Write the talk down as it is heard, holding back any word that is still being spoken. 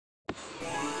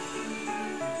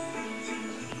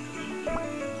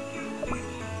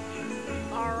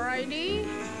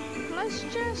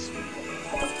let's just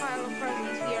put a pile of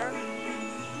presents here.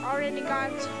 Already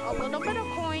got a little bit of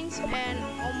coins and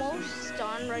almost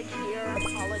done right here.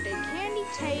 Holiday candy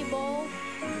table.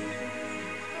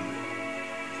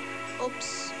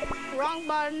 Oops, wrong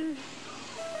button.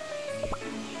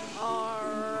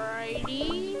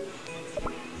 Alrighty.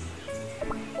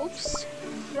 Oops,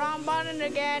 wrong button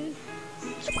again.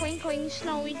 Twinkling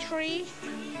snowy tree.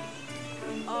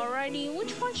 Alrighty,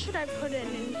 which one should I put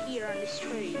in here on this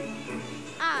tree?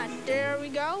 Ah, there we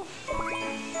go.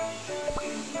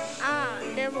 Ah,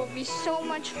 there will be so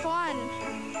much fun.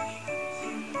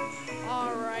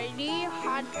 Alrighty,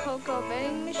 hot cocoa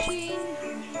vending machine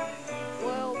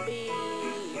will be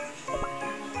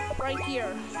right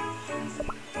here.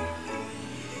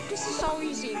 This is so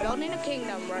easy, building a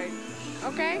kingdom, right?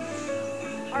 Okay?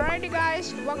 Alrighty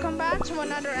guys, welcome back to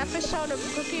another episode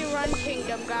of Cookie Run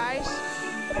Kingdom, guys.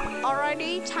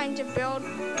 Alrighty, time to build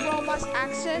robust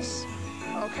access.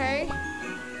 Okay.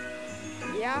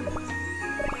 Yeah.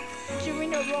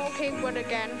 Doing the roll cake wood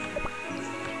again.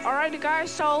 Alrighty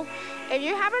guys, so if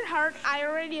you haven't heard, I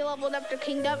already leveled up the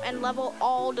kingdom and leveled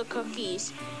all the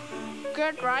cookies.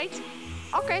 Good, right?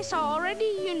 Okay, so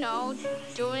already,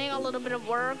 doing a little bit of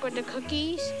work with the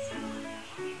cookies.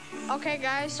 Okay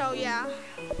guys, so yeah.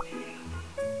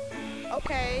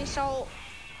 Okay, so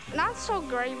not so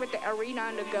great with the arena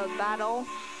and the guild battle.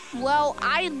 Well,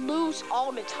 I lose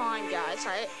all the time, guys.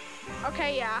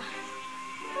 Okay, yeah.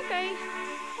 Okay,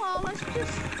 well, let's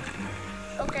just...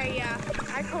 Okay, yeah.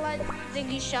 I collect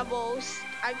diggy shovels.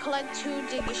 I collect 2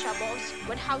 diggy shovels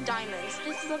without diamonds.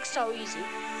 This looks so easy.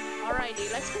 Alrighty,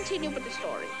 let's continue with the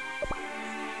story.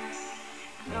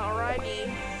 Alrighty,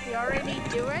 we already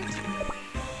do it.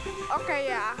 Okay,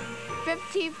 yeah.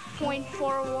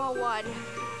 50.411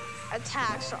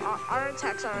 attacks. Our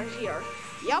attacks are here.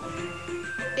 Yup.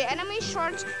 The enemy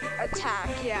short attack,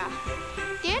 yeah.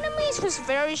 The enemies was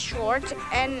very short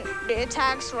and the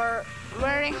attacks were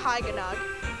very high enough.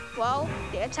 Well,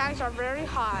 the attacks are very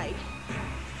high.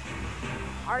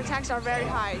 Our attacks are very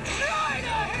high.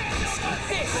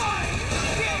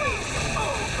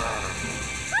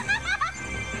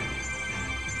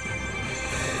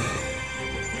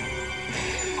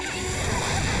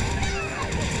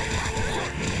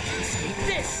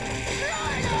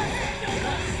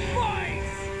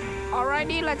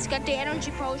 Alrighty, let's get the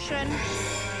energy potion.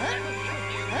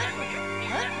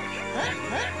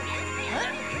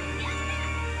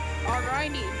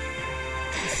 Alrighty.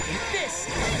 This.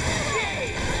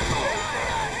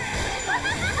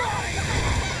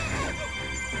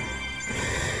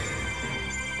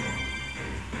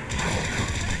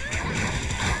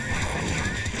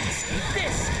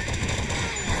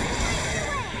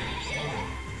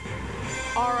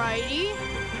 Alrighty.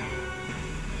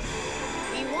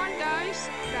 We won, guys.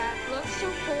 That looks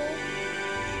so cool.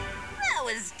 That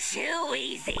was too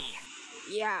easy.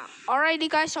 Yeah. Alrighty,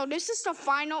 guys. So this is the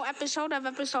final episode of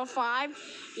episode 5.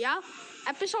 Yeah.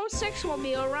 Episode 6 will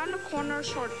be around the corner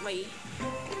shortly.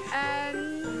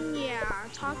 And yeah,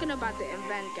 talking about the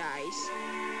event, guys.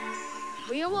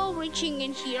 We will reaching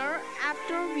in here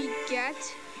after we get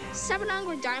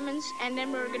 700 diamonds, and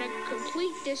then we're gonna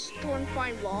complete this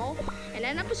Thornfine wall, and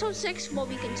then episode 6 will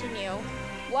be continue.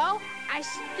 Well, I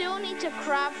still need to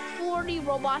craft 40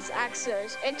 robots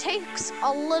axes. It takes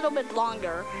a little bit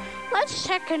longer. Let's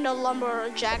check in the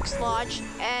lumberjack's lodge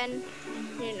and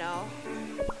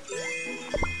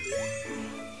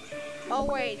oh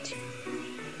wait,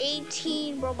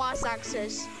 18 robots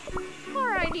axes.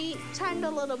 Alrighty, timed a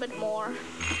little bit more.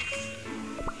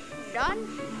 Done.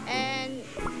 And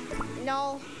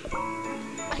no,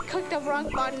 I clicked the wrong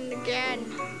button again.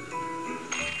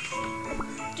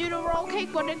 Do the roll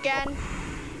cake one again.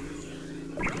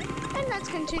 And let's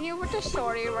continue with the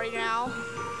story right now.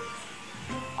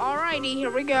 Alrighty,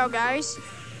 here we go, guys.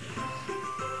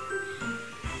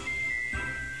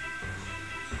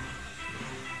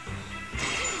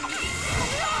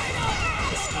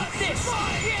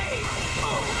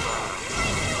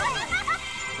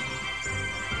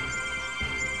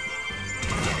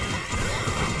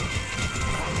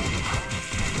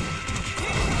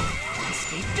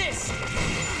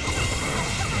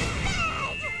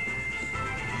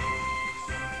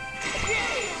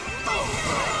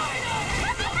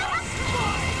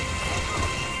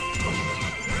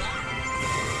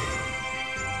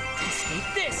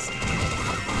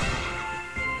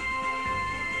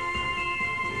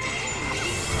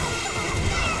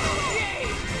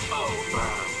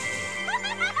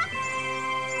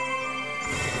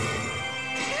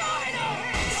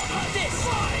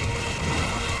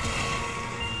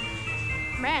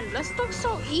 Man, this looks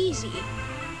so easy.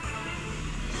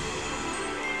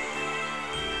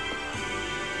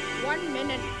 1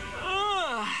 minute.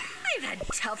 I've had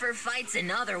tougher fights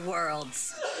in other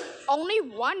worlds. Only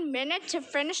 1 minute to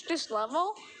finish this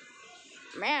level?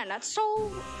 Man, that's so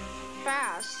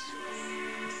fast.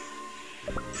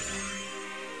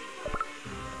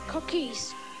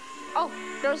 Cookies. Oh,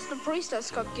 there's the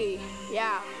Priestess Cookie.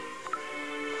 Yeah.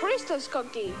 Priestess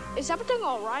Cookie, is everything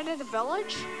alright at the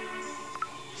village?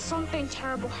 Something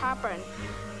terrible happened.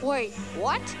 Wait,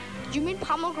 what? You mean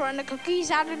Pomegranate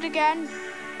Cookie's at it again?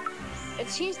 It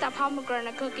seems that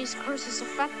Pomegranate Cookie's curse is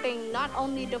affecting not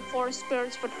only the forest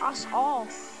spirits but us all.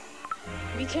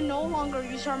 We can no longer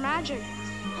use our magic.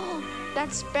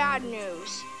 That's bad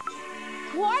news.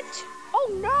 What? Oh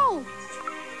no!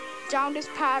 Down this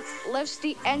path lives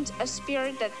the End, a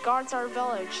spirit that guards our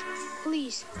village.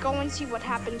 Please, go and see what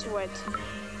happened to it.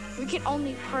 We can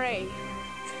only pray.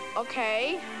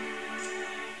 Okay?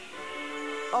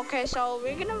 Okay, so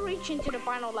we're gonna reach into the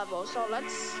final level. So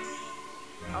let's...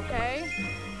 Okay.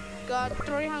 Got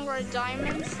 300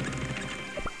 diamonds.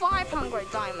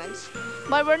 500 diamonds.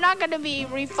 But we're not gonna be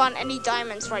refund any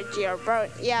diamonds right here.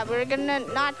 But yeah, we're gonna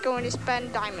not going to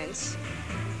spend diamonds.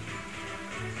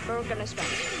 But we're gonna spend.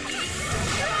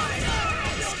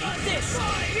 This.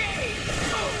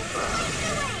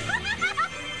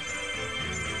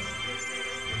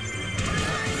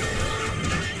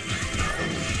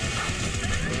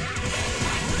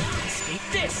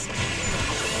 Escape this.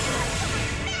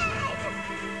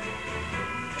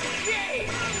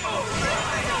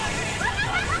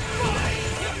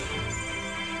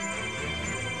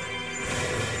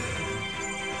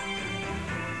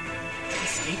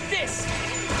 Escape this.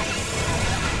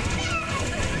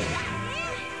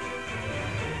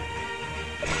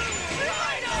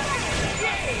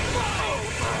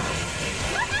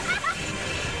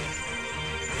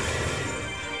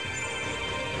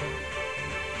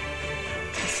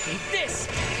 Escape this.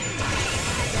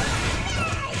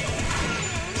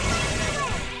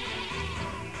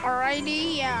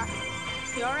 Alrighty, yeah.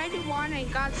 You already won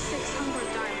and got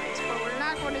 600 diamonds, but we're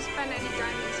not going to spend any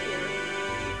diamonds here.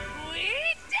 We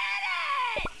did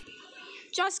it!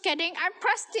 Just kidding. I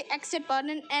pressed the exit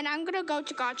button and I'm gonna go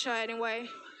to Gacha anyway.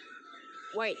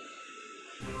 Wait.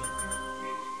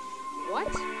 What?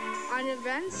 On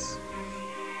events?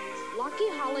 Lucky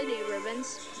holiday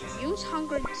ribbons. Use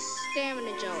 100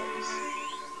 stamina jellies.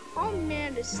 Oh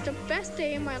man, this is the best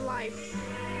day in my life.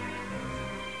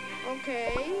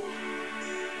 Okay.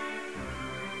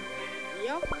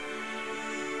 Yup.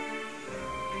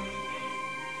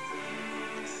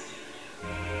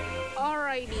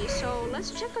 Alrighty, so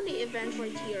let's check on the event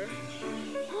right here.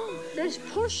 There's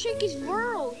Poor Shaky's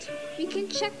World. We can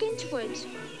check into it.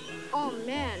 Oh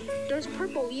man, there's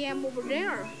Purple Yam over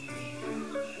there.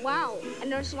 Wow,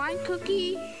 and there's Lime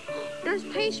Cookie. There's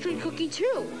Pastry Cookie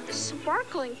too.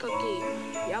 Sparkling Cookie.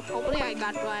 Yep, hopefully I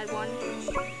got that one.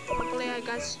 Hopefully I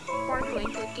got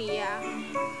Sparkling Cookie, yeah.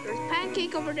 There's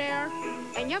Pancake over there.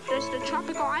 And yep, there's the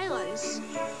Tropical Islands.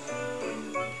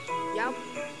 Yep.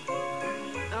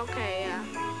 Okay, yeah.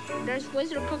 There's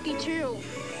Wizard Cookie too.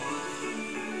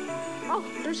 Oh,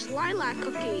 there's Lilac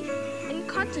Cookie. And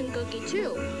Cotton Cookie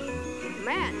too.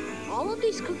 Man, all of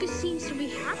these cookies seems to be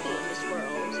happy in this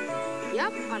world.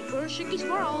 Yep, on Poor Shaky's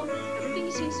World, everything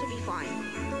seems to be fine.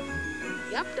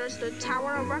 Yep, there's the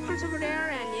Tower of Records over there,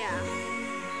 and yeah.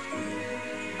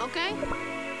 Okay,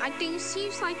 I think it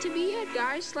seems like to be it,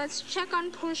 guys. Let's check on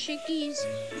Poor Shaky's,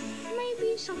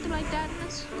 maybe something like that.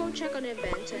 Let's go check on the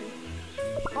event. And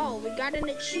oh, we got an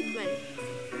achievement.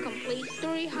 Complete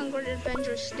 300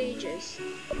 adventure stages.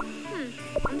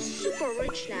 I'm super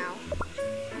rich now.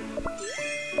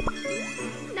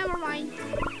 Never mind.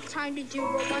 Time to do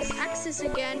robust access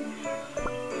again.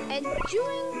 And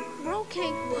doing roll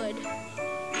cake wood.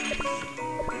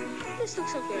 This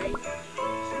looks so great.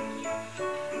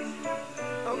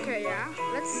 Okay, yeah.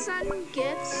 Let's send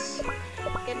gifts.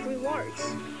 Get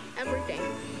rewards. Everything.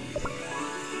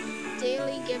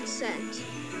 Daily gift sent.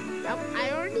 Yep,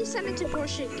 I already sent it to Poor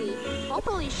Shaky.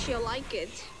 Hopefully she'll like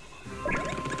it.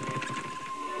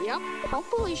 Yep,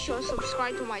 hopefully she'll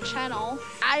subscribe to my channel.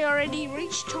 I already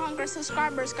reached 200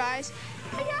 subscribers, guys.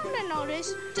 If you haven't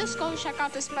noticed, just go check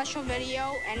out the special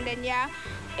video. And then yeah,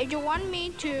 if you want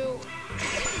me to...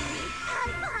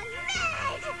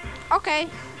 Okay,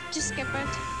 just skip it.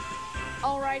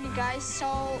 Alrighty guys,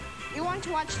 so you want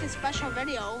to watch this special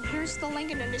video, here's the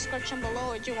link in the description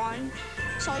below if you want.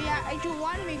 So yeah, I do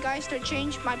want you guys to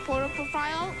change my portal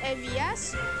profile. If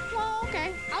yes, well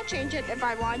okay, I'll change it if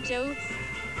I want to.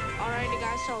 Alrighty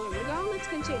guys, so here we go, let's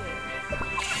continue.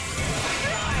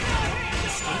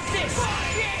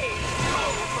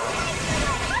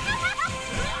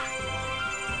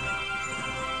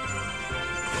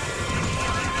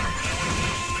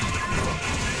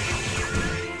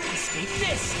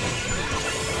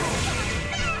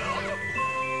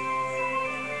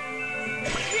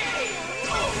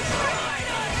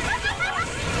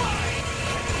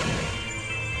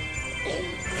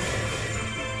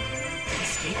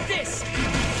 Escape this!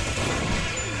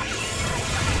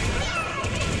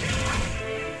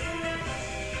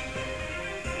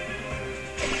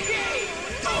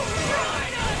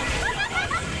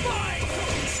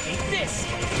 Escape this!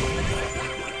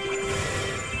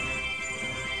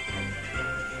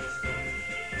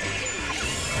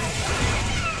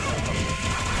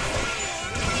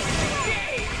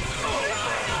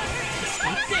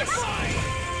 Escape this!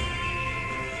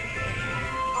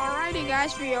 Alrighty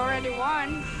guys, we already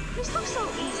won. This looks so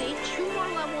easy. 2 more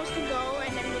levels to go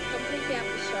and then we'll complete the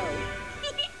episode.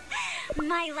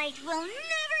 My light will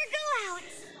never go out.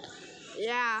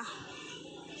 Yeah.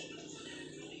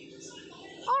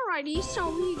 Alrighty, so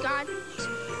we got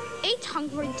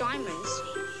 800 diamonds.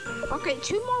 Okay,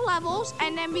 2 more levels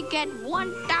and then we get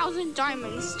 1,000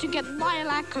 diamonds to get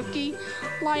Lilac Cookie.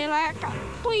 Lilac,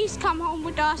 please come home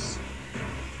with us.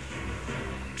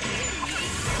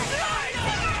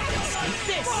 Escape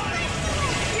this!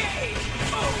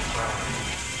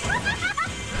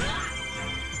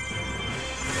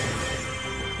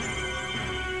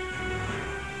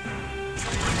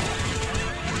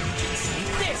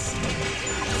 Escape this!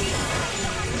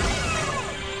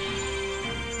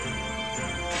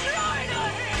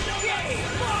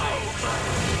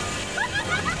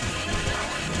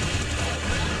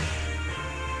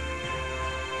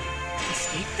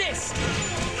 Escape this!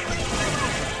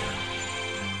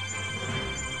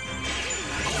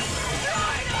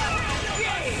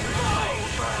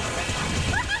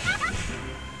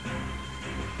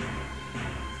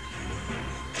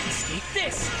 Escape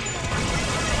this!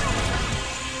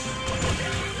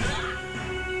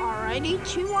 Alrighty,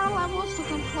 2 more levels to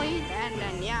complete and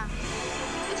then yeah.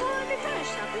 It's already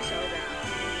finished episode now.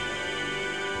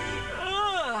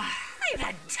 Ugh, I've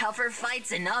had tougher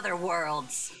fights in other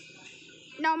worlds.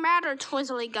 No matter,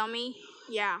 Twizzly Gummy.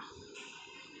 Yeah.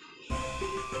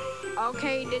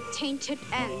 Okay, the Tainted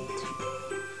End.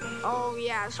 Oh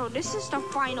yeah, so this is the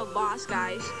final boss,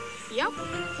 guys. Yep,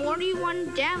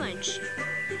 41 damage.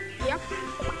 Yep,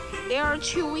 they are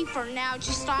too weak for now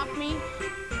to stop me.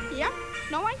 Yep,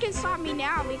 no one can stop me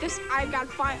now because I got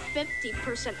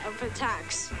 50% of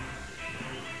attacks.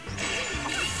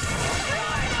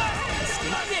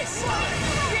 Escape this!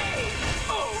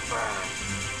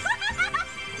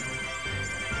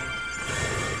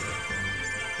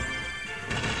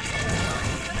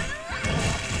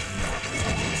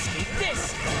 Escape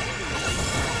this!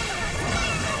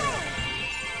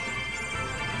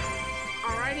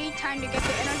 Alrighty, time to get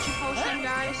the energy potion,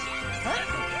 guys.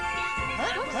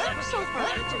 Looks so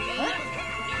perfect to me.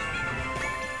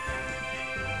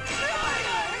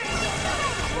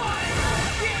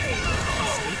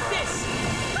 Escape this!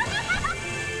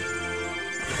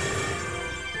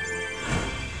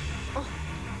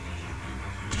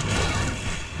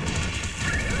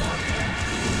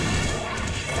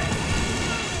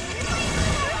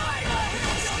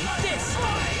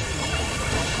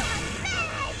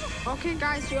 Okay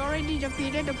guys, we already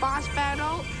defeated the boss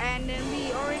battle and then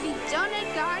we already done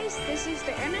it, guys. This is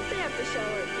the end of the episode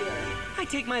right here. I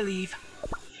take my leave.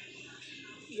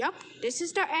 Yep, this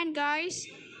is the end, guys.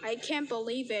 I can't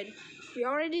believe it. We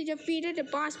already defeated the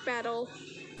boss battle.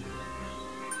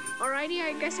 Alrighty,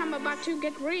 I guess I'm about to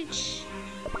get rich.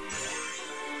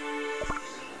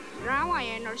 Now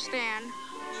I understand.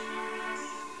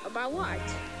 About what?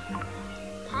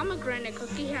 Pomegranate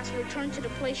Cookie has returned to the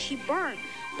place she burned,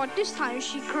 but this time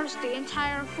she cursed the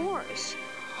entire forest.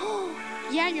 Oh,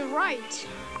 yeah, you're right.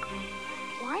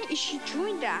 Why is she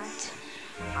doing that?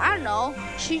 I don't know.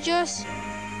 She just,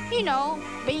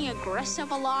 being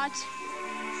aggressive a lot.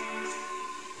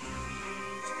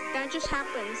 That just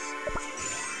happens.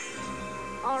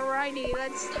 Alrighty,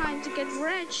 it's time to get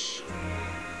rich.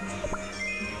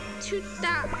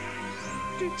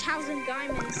 2,000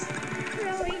 diamonds.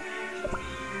 Really?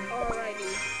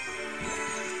 Alrighty.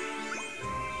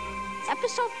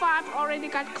 Episode 5 already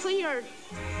got cleared.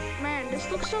 Man, this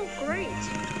looks so great.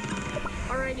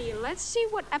 Alrighty, let's see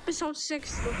what episode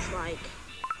 6 looks like.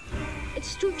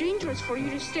 It's too dangerous for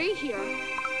you to stay here.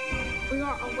 We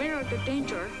are aware of the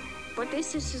danger, but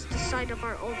this is the site of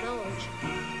our old village.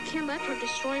 We can't let her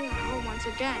destroy her home once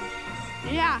again.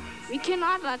 Yeah, we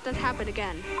cannot let that happen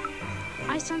again.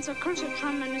 I sense a curse of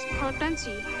tremendous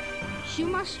potency. You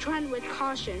must tread with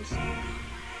caution.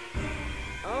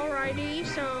 Alrighty,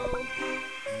 so...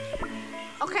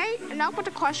 Okay, enough with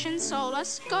the questions, so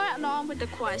let's go along with the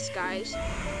quest, guys.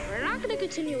 We're not gonna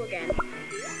continue again.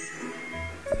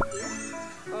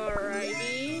 Alright.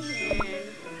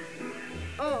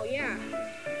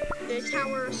 the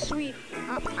Tower of Sweet.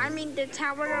 The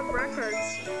Tower of Records.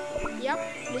 Yep,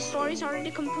 the story's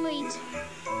already complete.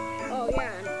 Oh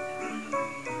yeah.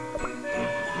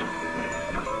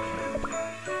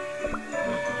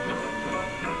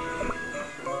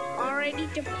 Already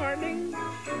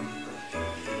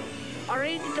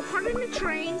departing the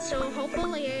train, so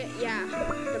hopefully, yeah,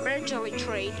 the bear jelly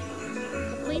trade.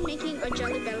 Complete making a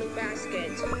jelly belly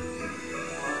basket.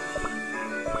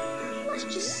 Let's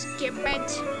just skip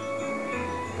it.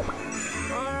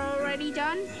 Already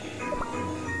done.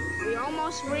 We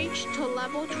almost reached to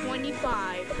level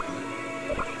 25.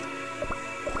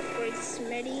 Great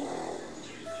Smitty.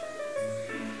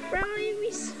 Probably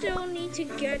we still need to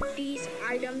get these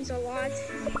items a lot.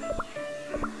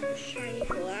 Shiny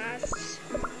glass.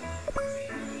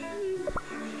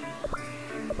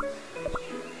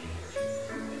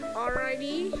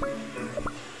 Alrighty.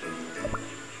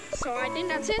 So I think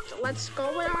that's it. Let's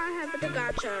go with the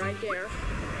gacha right there.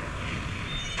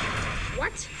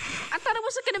 What? I thought it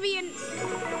wasn't gonna be in.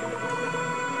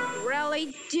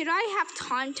 Really? Did I have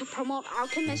time to promote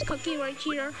Alchemist Cookie right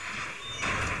here?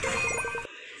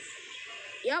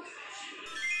 Yep.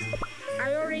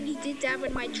 I already did that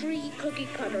with my 3 cookie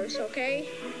cutters, okay?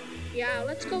 Yeah,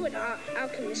 let's go with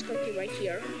Alchemist Cookie right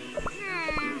here.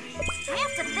 I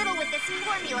have to fiddle with this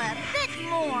formula a bit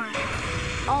more.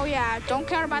 Oh yeah, don't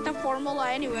care about the formula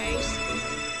anyways.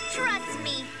 Trust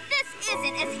me, this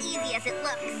isn't as easy as it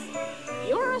looks.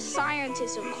 You're a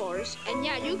scientist, of course, and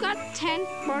yeah, you got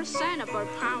 10% of your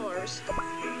powers.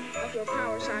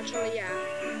 Actually, yeah.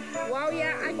 Wow,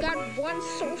 yeah, I got 1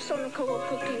 soulstone cocoa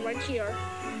cookie right here.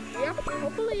 Yep,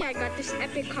 hopefully I got this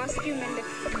epic costume and the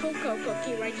cocoa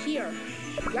cookie right here.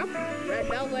 Yep, red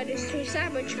velvet is too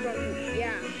savage from,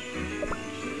 yeah.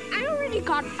 I already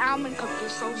got almond cookie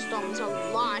soulstones a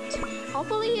lot.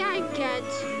 Hopefully I get,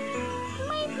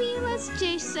 maybe let's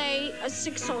just say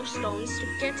 6 soulstones to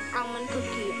get almond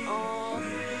cookie. Oh,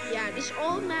 yeah, this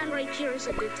old man right here is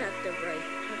a detective, right?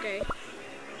 Okay.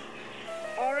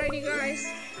 Alrighty guys,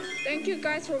 thank you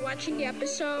guys for watching the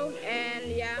episode,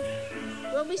 and yeah,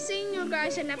 we'll be seeing you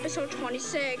guys in episode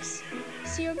 26.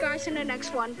 See you guys in the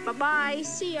next one. Bye bye,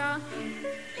 see ya,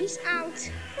 peace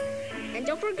out, and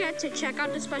don't forget to check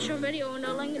out the special video in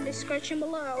the link in the description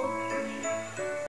below.